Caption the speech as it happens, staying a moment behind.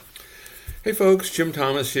Hey folks, Jim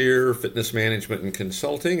Thomas here, Fitness Management and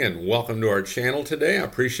Consulting, and welcome to our channel today. I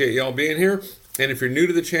appreciate y'all being here. And if you're new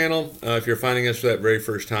to the channel, if you're finding us for that very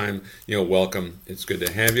first time, welcome. It's good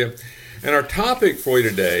to have you. And our topic for you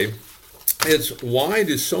today is, why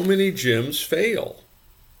do so many gyms fail?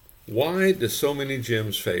 Why do so many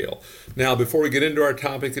gyms fail? Now, before we get into our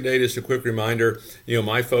topic today, just a quick reminder,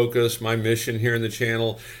 my focus, my mission here in the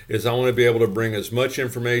channel is I want to be able to bring as much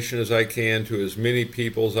information as I can to as many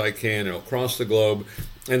people as I can across the globe.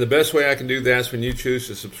 And the best way I can do that is when you choose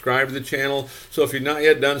to subscribe to the channel. So if you've not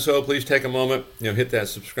yet done so, please take a moment, hit that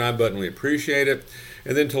subscribe button. We appreciate it.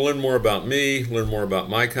 And then to learn more about me, learn more about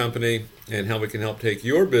my company, and how we can help take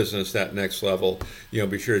your business that next level,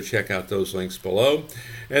 be sure to check out those links below.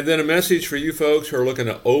 And then a message for you folks who are looking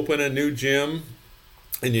to open a new gym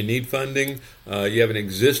and you need funding. You have an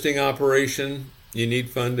existing operation, you need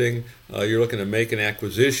funding. You're looking to make an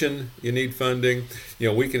acquisition, you need funding.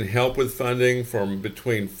 We can help with funding from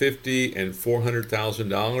between $50,000 and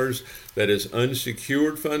 $400,000. That is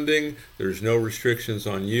unsecured funding. There's no restrictions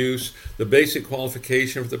on use. The basic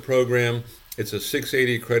qualification for the program, it's a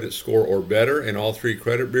 680 credit score or better in all three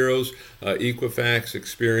credit bureaus, Equifax,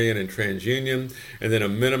 Experian, and TransUnion, and then a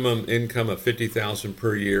minimum income of $50,000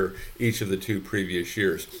 per year each of the two previous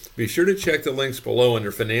years. Be sure to check the links below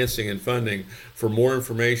under financing and funding for more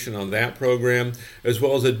information on that program, as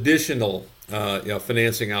well as additional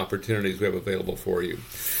financing opportunities we have available for you.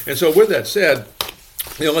 And so with that said,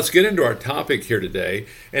 let's get into our topic here today,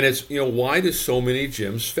 and it's, why do so many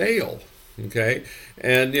gyms fail? Okay,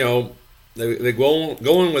 and they go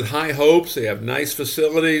in with high hopes, they have nice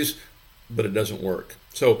facilities, but it doesn't work.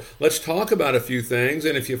 So let's talk about a few things,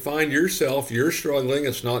 and if you find yourself, you're struggling,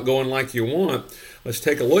 it's not going like you want, let's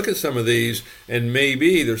take a look at some of these, and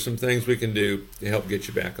maybe there's some things we can do to help get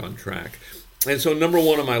you back on track. And so number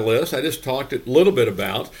one on my list, I just talked a little bit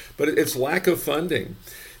about, but it's lack of funding.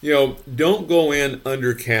 Don't go in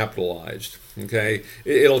undercapitalized, okay?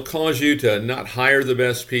 It'll cause you to not hire the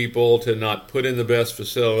best people, to not put in the best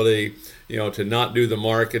facility, to not do the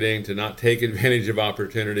marketing, to not take advantage of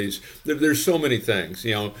opportunities. There's so many things,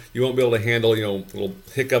 you won't be able to handle, little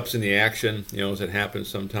hiccups in the action, as it happens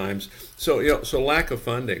sometimes. So, so lack of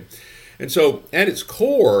funding. And so at its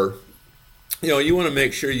core, you want to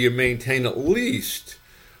make sure you maintain at least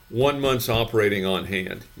 1 month's operating on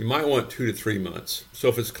hand. You might want 2 to 3 months. So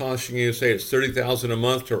if it's costing you, say it's $30,000 a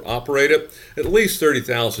month to operate it, at least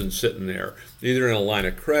 $30,000 sitting there, either in a line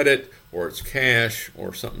of credit or it's cash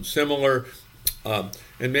or something similar, and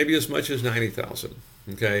maybe as much as $90,000.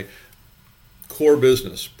 Okay, core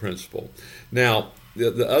business principle. Now,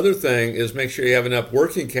 the other thing is make sure you have enough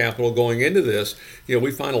working capital going into this.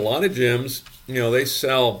 We find a lot of gyms, they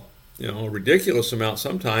sell a ridiculous amount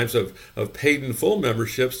sometimes of paid in full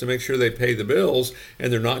memberships to make sure they pay the bills,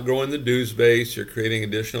 and they're not growing the dues base. You're creating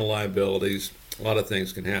additional liabilities. A lot of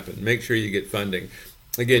things can happen. Make sure you get funding.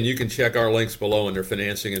 Again, you can check our links below under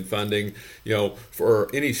financing and funding. For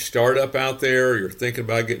any startup out there, you're thinking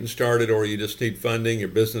about getting started, or you just need funding, your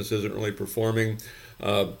business isn't really performing.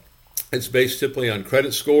 It's based simply on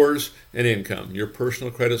credit scores and income. Your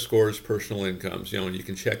personal credit scores, personal incomes. And you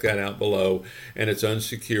can check that out below. And it's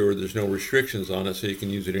unsecured. There's no restrictions on it, so you can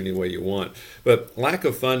use it any way you want. But lack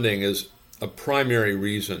of funding is a primary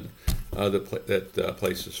reason that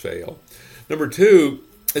places fail. Number two,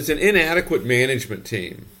 it's an inadequate management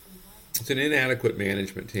team. It's an inadequate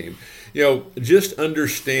management team. Just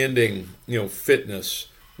understanding, fitness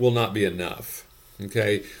will not be enough.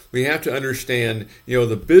 Okay, we have to understand,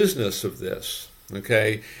 the business of this.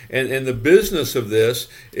 Okay, and the business of this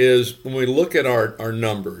is when we look at our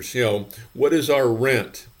numbers. What is our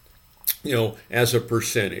rent? As a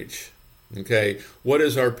percentage. Okay, what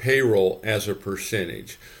is our payroll as a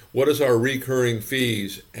percentage? What is our recurring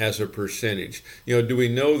fees as a percentage? Do we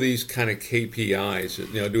know these kind of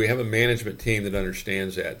KPIs? Do we have a management team that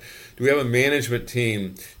understands that? Do we have a management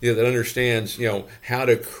team that understands, how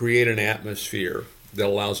to create an atmosphere that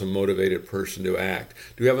allows a motivated person to act?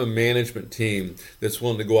 Do we have a management team that's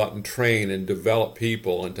willing to go out and train and develop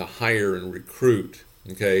people and to hire and recruit?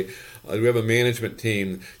 Okay, do we have a management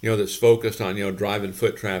team, that's focused on, driving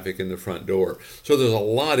foot traffic in the front door? So there's a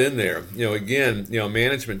lot in there. Again,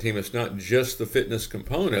 management team, it's not just the fitness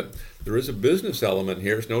component. There is a business element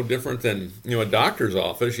here. It's no different than, a doctor's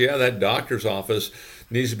office. Yeah, that doctor's office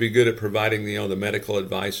needs to be good at providing, the medical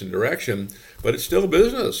advice and direction, but it's still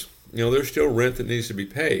business. There's still rent that needs to be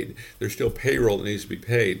paid. There's still payroll that needs to be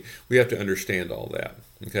paid. We have to understand all that.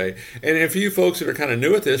 Okay, and if you folks that are kind of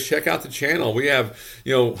new at this, check out the channel. We have,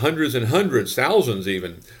 hundreds and hundreds, thousands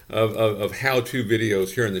even, of how-to videos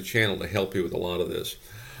here on the channel to help you with a lot of this.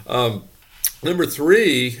 Number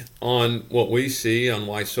three, on what we see on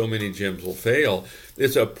why so many gyms will fail,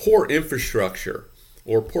 is a poor infrastructure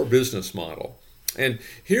or poor business model. And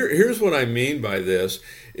here's what I mean by this.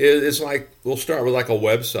 It's like, we'll start with like a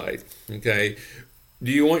website, okay?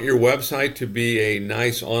 Do you want your website to be a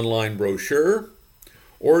nice online brochure,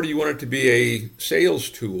 or do you want it to be a sales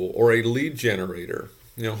tool or a lead generator?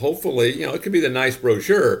 Hopefully, it could be the nice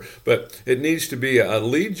brochure, but it needs to be a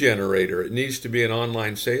lead generator. It needs to be an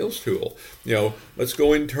online sales tool. Let's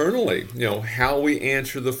go internally. How we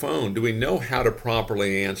answer the phone. Do we know how to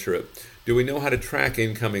properly answer it? Do we know how to track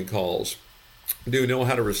incoming calls? Do you know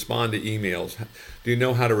how to respond to emails? Do you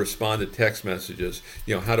know how to respond to text messages?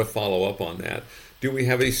 How to follow up on that? Do we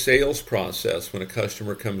have a sales process when a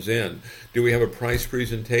customer comes in? Do we have a price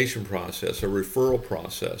presentation process, a referral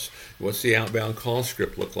process? What's the outbound call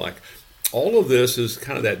script look like? All of this is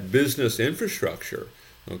kind of that business infrastructure,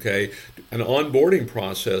 okay? An onboarding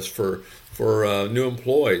process for new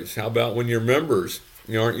employees. How about when your members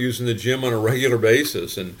aren't using the gym on a regular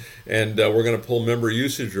basis, and we're going to pull member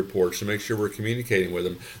usage reports to make sure we're communicating with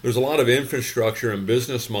them. There's a lot of infrastructure and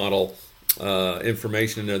business model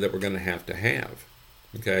information in there that we're going to have.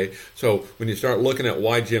 Okay, so when you start looking at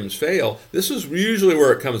why gyms fail, this is usually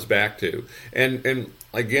where it comes back to. And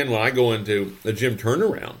again, when I go into a gym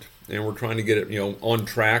turnaround and we're trying to get it on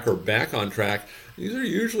track or back on track, these are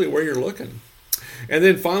usually where you're looking. And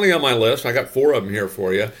then finally on my list, I got 4 of them here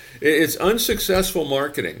for you. It's unsuccessful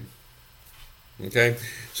marketing. Okay,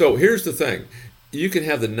 so here's the thing. You can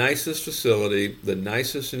have the nicest facility, the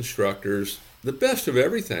nicest instructors, the best of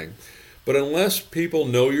everything. But unless people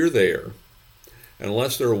know you're there,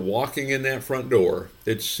 unless they're walking in that front door,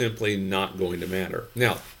 it's simply not going to matter.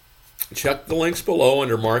 Now, check the links below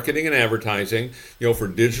under marketing and advertising. For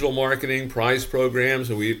digital marketing, prize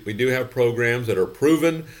programs, and we do have programs that are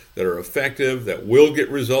proven, that are effective, that will get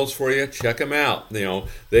results for you. Check them out.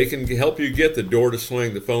 They can help you get the door to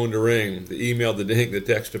swing, the phone to ring, the email to ding, the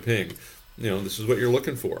text to ping. This is what you're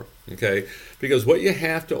looking for, okay? Because what you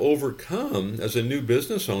have to overcome as a new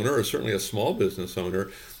business owner, or certainly a small business owner,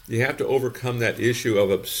 you have to overcome that issue of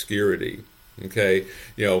obscurity, okay?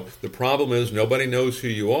 The problem is nobody knows who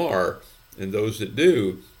you are, and those that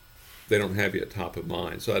do, they don't have you at top of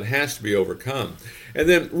mind. So it has to be overcome. And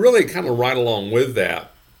then really kind of right along with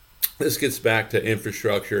that, this gets back to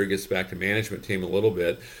infrastructure, it gets back to management team a little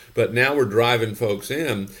bit, but now we're driving folks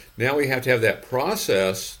in. Now we have to have that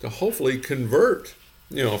process to hopefully convert,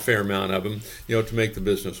 a fair amount of them, to make the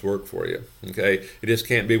business work for you, okay? It just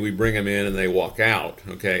can't be we bring them in and they walk out,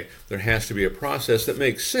 okay? There has to be a process that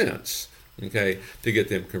makes sense, okay, to get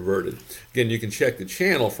them converted. Again, you can check the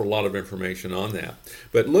channel for a lot of information on that.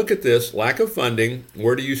 But look at this, lack of funding,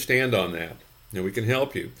 where do you stand on that? We can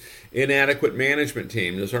help you. Inadequate management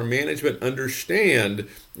team. Does our management understand,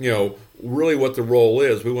 really what the role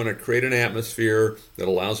is? We want to create an atmosphere that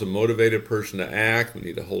allows a motivated person to act. We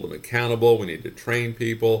need to hold them accountable. We need to train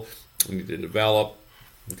people. We need to develop.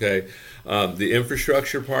 Okay, the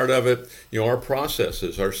infrastructure part of it, our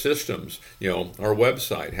processes, our systems, our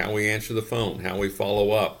website, how we answer the phone, how we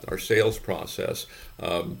follow up, our sales process,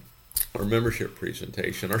 our membership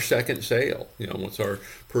presentation, our second sale, what's our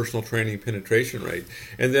personal training penetration rate,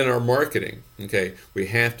 and then our marketing, okay? We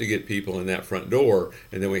have to get people in that front door,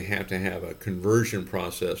 and then we have to have a conversion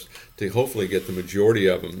process to hopefully get the majority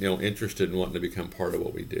of them, interested in wanting to become part of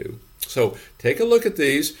what we do. So take a look at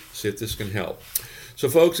these, see if this can help. So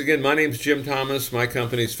folks, again, my name's Jim Thomas. My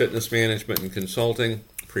company's Fitness Management and Consulting.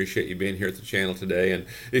 Appreciate you being here at the channel today. And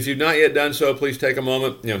if you've not yet done so, please take a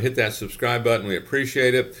moment, hit that subscribe button. We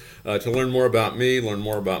appreciate it. To learn more about me, learn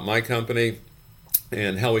more about my company,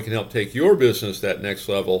 and how we can help take your business that next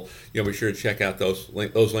level, be sure to check out those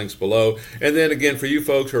links below. And then again, for you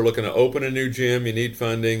folks who are looking to open a new gym, you need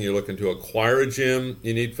funding. You're looking to acquire a gym,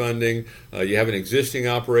 you need funding. You have an existing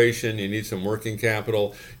operation, you need some working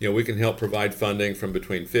capital. We can help provide funding from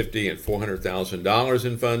between $50,000 and $400,000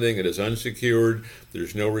 in funding. It is unsecured.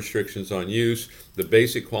 There's no restrictions on use. The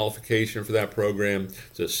basic qualification for that program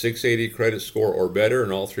is a 680 credit score or better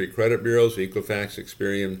in all 3 credit bureaus, Equifax,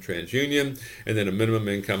 Experian, TransUnion, and then a minimum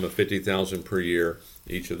income of $50,000 per year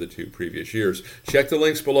each of the 2 previous years. Check the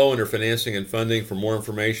links below under financing and funding for more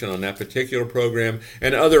information on that particular program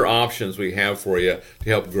and other options we have for you to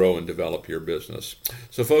help grow and develop your business.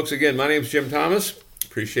 So folks, again, my name is Jim Thomas.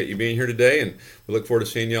 Appreciate you being here today, and we look forward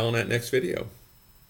to seeing you all in that next video.